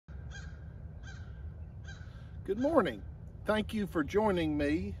Good morning. Thank you for joining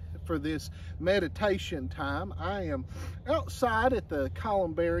me for this meditation time. I am outside at the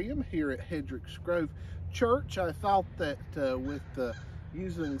columbarium here at HGRUCC Church. I thought that with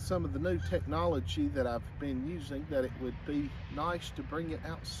using some of the new technology that I've been using, that it would be nice to bring it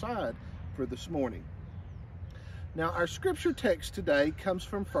outside for this morning. Now, our scripture text today comes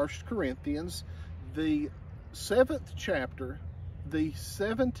from 1 Corinthians, the 7th chapter, the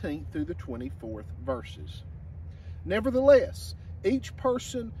 17th through the 24th verses. Nevertheless, each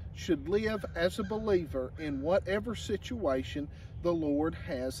person should live as a believer in whatever situation the Lord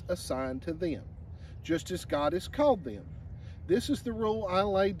has assigned to them, just as God has called them. This is the rule I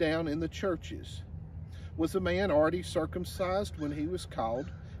lay down in the churches. Was a man already circumcised when he was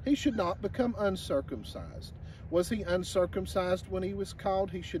called? He should not become uncircumcised. Was he uncircumcised when he was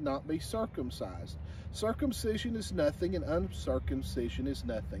called? He should not be circumcised. Circumcision is nothing and uncircumcision is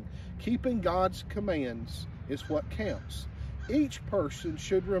nothing. Keeping God's commands is what counts. Each person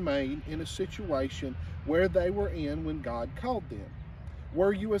should remain in a situation where they were in when God called them.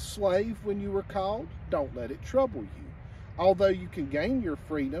 Were you a slave when you were called? Don't let it trouble you. Although you can gain your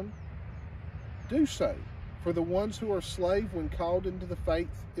freedom, do so. For the ones who are slave when called into the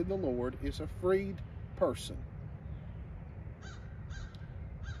faith in the Lord is a freed person.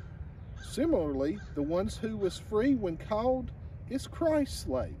 Similarly, the ones who was free when called is Christ's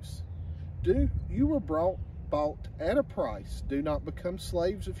slaves. You were bought at a price. Do not become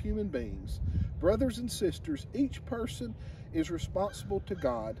slaves of human beings. Brothers and sisters, each person is responsible to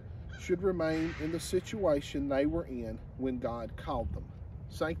God, should remain in the situation they were in when God called them.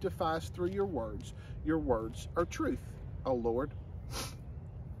 Sanctify us through your words. Your words are truth, O Lord.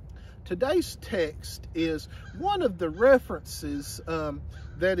 Today's text is one of the references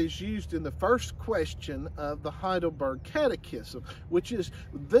that is used in the first question of the Heidelberg Catechism, which is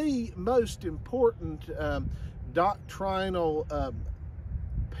the most important doctrinal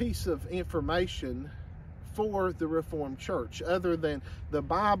piece of information for the Reformed Church. Other than the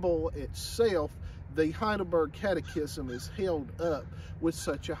Bible itself, the Heidelberg Catechism is held up with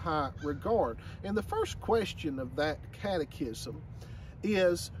such a high regard. And the first question of that catechism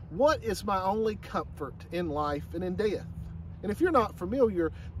is, what is my only comfort in life and in death? And if you're not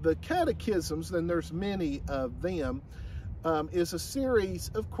familiar, the catechisms, then there's many of them, is a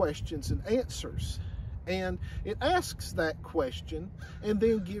series of questions and answers. And it asks that question and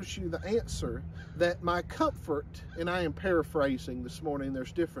then gives you the answer that my comfort, and I am paraphrasing this morning,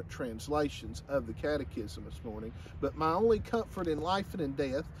 there's different translations of the catechism this morning, but my only comfort in life and in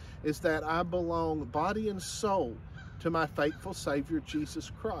death is that I belong body and soul to my faithful Savior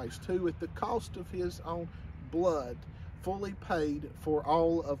Jesus Christ, who at the cost of his own blood fully paid for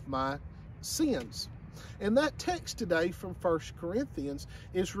all of my sins. And that text today from 1 Corinthians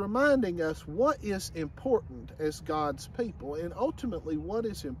is reminding us what is important as God's people. And ultimately what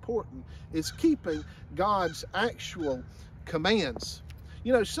is important is keeping God's actual commands.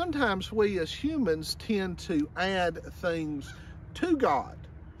 You know, sometimes we as humans tend to add things to God.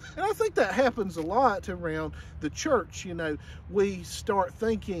 And I think that happens a lot around the church. You know, we start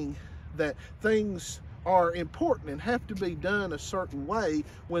thinking that things are important and have to be done a certain way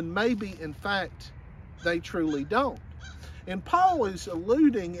when maybe, in fact, they truly don't. And Paul is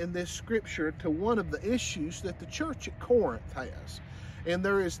alluding in this scripture to one of the issues that the church at Corinth has. And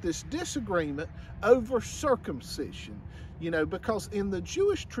there is this disagreement over circumcision, you know, because in the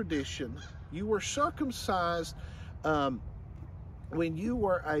Jewish tradition, you were circumcised when you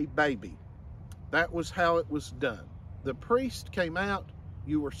were a baby. That was how it was done. The priest came out,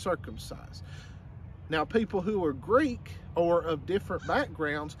 you were circumcised. Now, people who were Greek or of different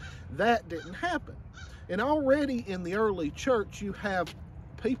backgrounds, that didn't happen. And already in the early church, you have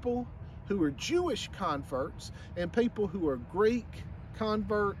people who are Jewish converts and people who are Greek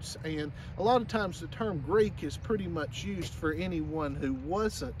converts. And a lot of times the term Greek is pretty much used for anyone who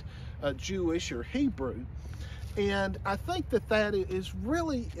wasn't Jewish or Hebrew. And I think that that is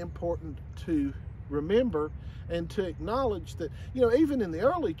really important to remember and to acknowledge that, you know, even in the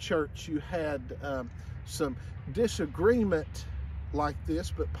early church, you had some disagreement like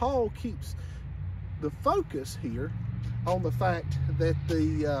this, but Paul keeps the focus here on the fact that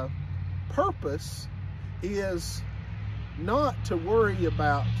the purpose is not to worry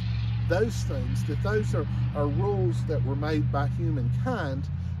about those things, that those are rules that were made by humankind,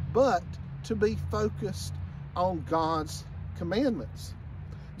 but to be focused on God's commandments.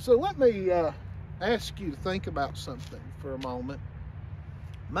 So let me ask you to think about something for a moment.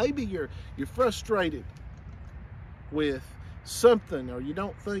 Maybe you're frustrated with something, or you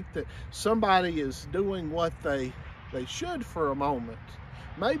don't think that somebody is doing what they should for a moment.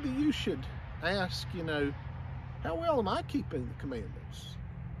 Maybe you should ask, you know, How well am I keeping the commandments?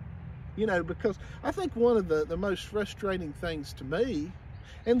 You know, because I think one of the most frustrating things to me,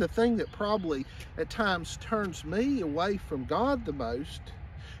 and the thing that probably at times turns me away from God the most,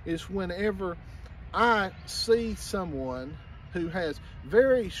 is whenever I see someone who has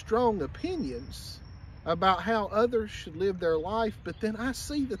very strong opinions about how others should live their life, but then I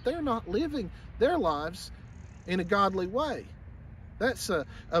see that they're not living their lives in a godly way. That's a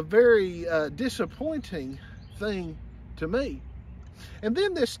very disappointing thing to me. And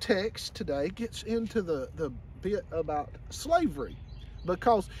then this text today gets into the bit about slavery,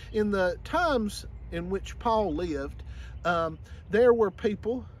 because in the times in which Paul lived, there were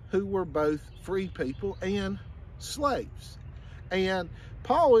people who were both free people and slaves. And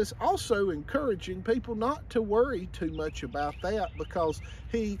Paul is also encouraging people not to worry too much about that, because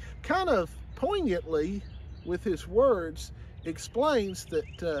he kind of poignantly, with his words, explains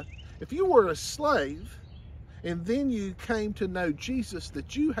that if you were a slave and then you came to know Jesus,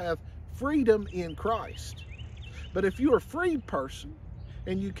 that you have freedom in Christ. But if you're a free person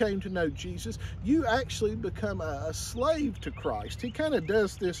and you came to know Jesus, you actually become a slave to Christ. He kind of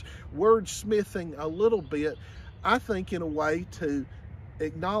does this wordsmithing a little bit, I think, in a way to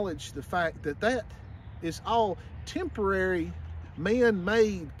acknowledge the fact that that is all temporary,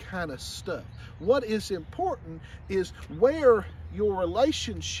 man-made kind of stuff. What is important is where your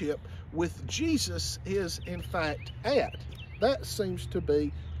relationship with Jesus is in fact at. That seems to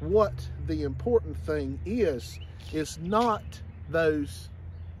be what the important thing is not those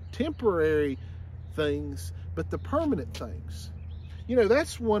temporary things, but the permanent things. You know,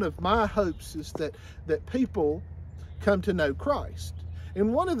 that's one of my hopes, is that people come to know Christ.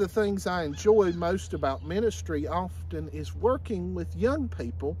 And one of the things I enjoy most about ministry often is working with young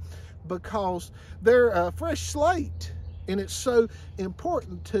people, because they're a fresh slate, and it's so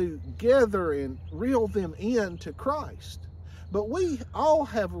important to gather and reel them in to Christ. But we all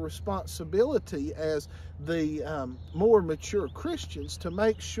have a responsibility as the more mature Christians to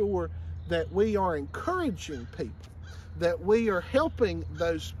make sure that we are encouraging people, that we are helping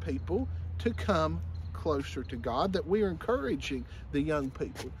those people to come closer to God, that we are encouraging the young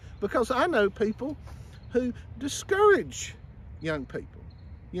people. Because I know people who discourage young people.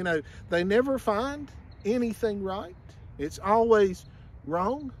 You know, they never find anything right. It's always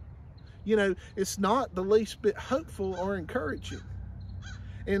wrong. You know, it's not the least bit hopeful or encouraging.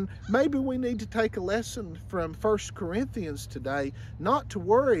 And maybe we need to take a lesson from 1 Corinthians today, not to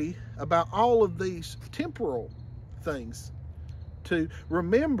worry about all of these temporal things, to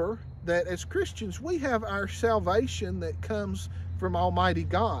remember that as Christians, we have our salvation that comes from Almighty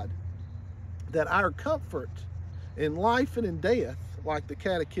God, that our comfort in life and in death, like the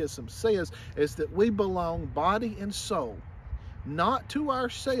Catechism says, is that we belong body and soul, not to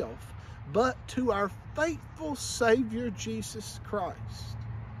ourselves, but to our faithful Savior, Jesus Christ.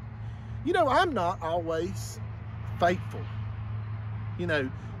 You know, I'm not always faithful. You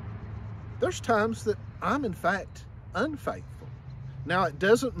know, there's times that I'm in fact unfaithful. Now, it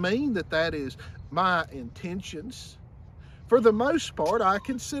doesn't mean that that is my intentions. For the most part, I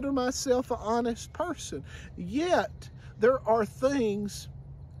consider myself an honest person. Yet, there are things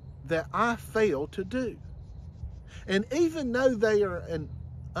that I fail to do. And even though they are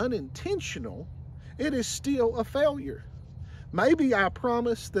unintentional, it is still a failure. Maybe I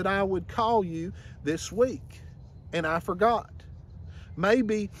promised that I would call you this week, and I forgot.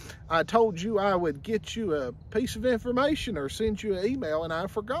 Maybe I told you I would get you a piece of information or send you an email, and I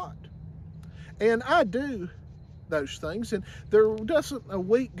forgot. And I do those things, and there doesn't a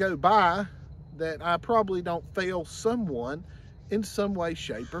week go by that I probably don't fail someone in some way,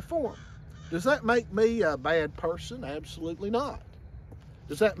 shape, or form. Does that make me a bad person? Absolutely not.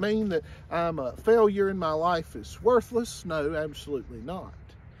 Does that mean that I'm a failure in my life is worthless? No, absolutely not.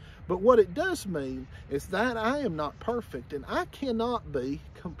 But what it does mean is that I am not perfect, and I cannot be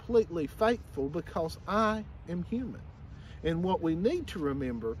completely faithful, because I am human. And what we need to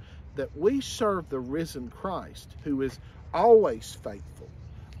remember, that we serve the risen Christ, who is always faithful,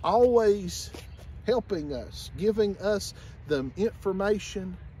 always helping us, giving us the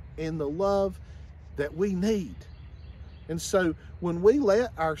information and the love that we need. And so when we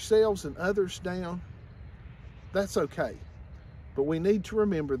let ourselves and others down, that's okay. But we need to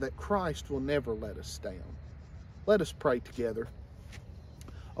remember that Christ will never let us down. Let us pray together.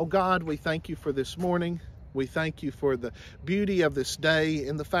 Oh God, we thank you for this morning. We thank you for the beauty of this day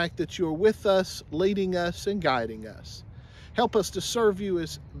and the fact that you are with us, leading us and guiding us. Help us to serve you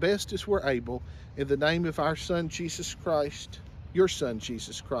as best as we're able. In the name of our Son, Jesus Christ, your Son,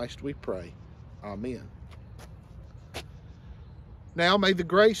 Jesus Christ, we pray. Amen. Now may the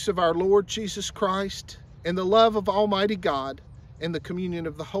grace of our Lord Jesus Christ And the love of Almighty God and the communion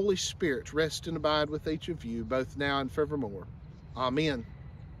of the Holy Spirit rest and abide with each of you, both now and forevermore. Amen.